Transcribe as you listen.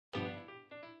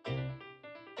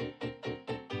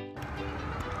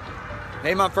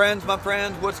Hey my friends,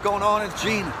 what's going on? It's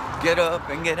Gene. Get up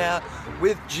and get out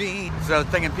with Gene. So I was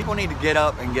thinking people need to get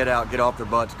up and get out, get off their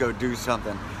butts, go do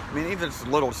something. I mean, even if it's a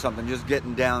little something, just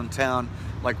getting downtown,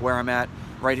 like where I'm at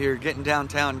right here, getting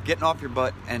downtown, getting off your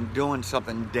butt and doing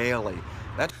something daily.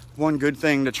 That's one good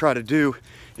thing to try to do,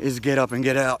 is get up and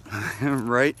get out,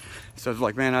 right? So it's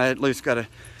like, man, I at least gotta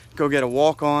go get a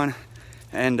walk on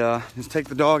and just take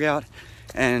the dog out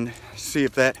and see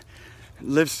if that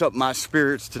lifts up my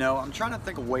spirits. To know, I'm trying to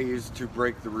think of ways to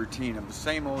break the routine of the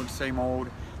same old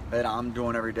that I'm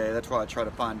doing every day. That's why I try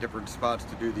to find different spots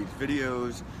to do these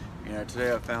videos. You know,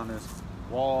 today I found this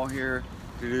wall here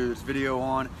to do this video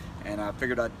on, and I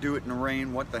figured I'd do it in the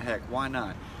rain. What the heck, why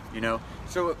not? You know,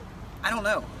 so I don't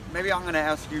know, maybe I'm gonna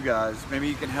ask you guys, maybe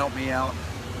you can help me out.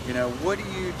 You know, what do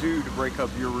you do to break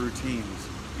up your routines?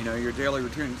 You know, your daily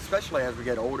routine, especially as we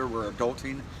get older, we're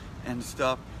adulting and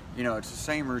stuff. You know, it's the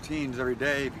same routines every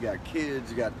day. If you got kids,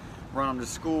 you got run them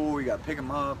to school, you got pick them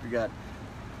up, you got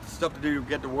stuff to do to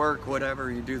get to work,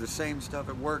 whatever. You do the same stuff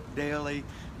at work daily,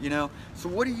 you know. So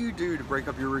what do you do to break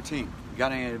up your routine? You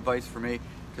got any advice for me?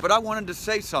 But I wanted to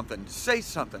say something.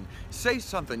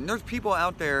 There's people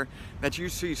out there that you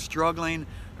see struggling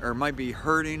or might be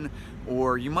hurting,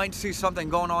 or you might see something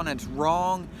going on that's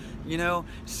wrong. You know,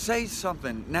 say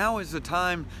something. Now is the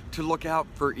time to look out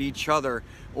for each other,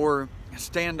 or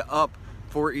stand up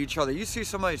for each other. You see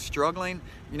somebody struggling,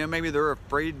 you know, maybe they're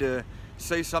afraid to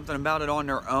say something about it on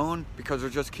their own because they're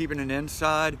just keeping it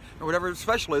inside or whatever,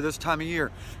 especially this time of year.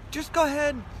 Just go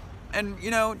ahead and, you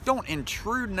know, don't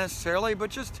intrude necessarily, but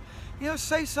just, you know,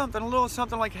 say something, a little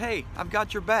something like, hey, I've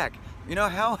got your back. You know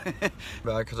how?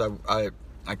 Because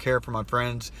I care for my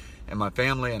friends and my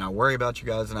family, and I worry about you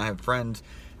guys, and I have friends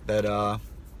that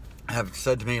have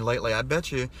said to me lately, I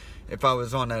bet you if I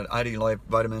was on that ID Life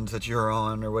vitamins that you're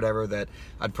on or whatever, that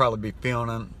I'd probably be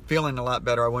feeling a lot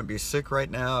better. I wouldn't be sick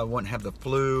right now. I wouldn't have the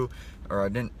flu, or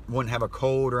wouldn't have a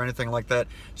cold or anything like that.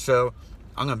 So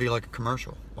I'm gonna be like a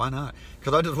commercial. Why not?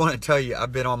 Because I just want to tell you,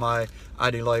 I've been on my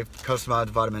ID Life customized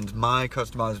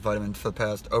vitamins, for the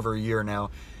past over a year now,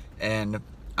 and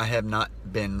I have not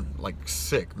been like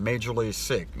sick, majorly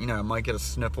sick. You know, I might get a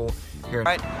sniffle here. All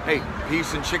right, hey,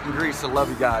 peace and chicken grease. I love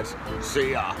you guys.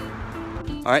 See ya.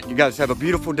 All right, you guys have a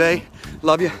beautiful day.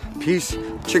 Love you. Peace,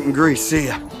 chicken grease. See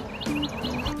ya.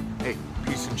 Hey,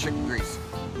 peace and chicken grease.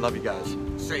 Love you guys.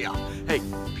 See ya. Hey,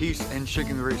 peace and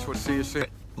chicken grease. We'll see you soon.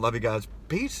 Love you guys.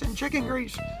 Peace and chicken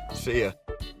grease. See ya.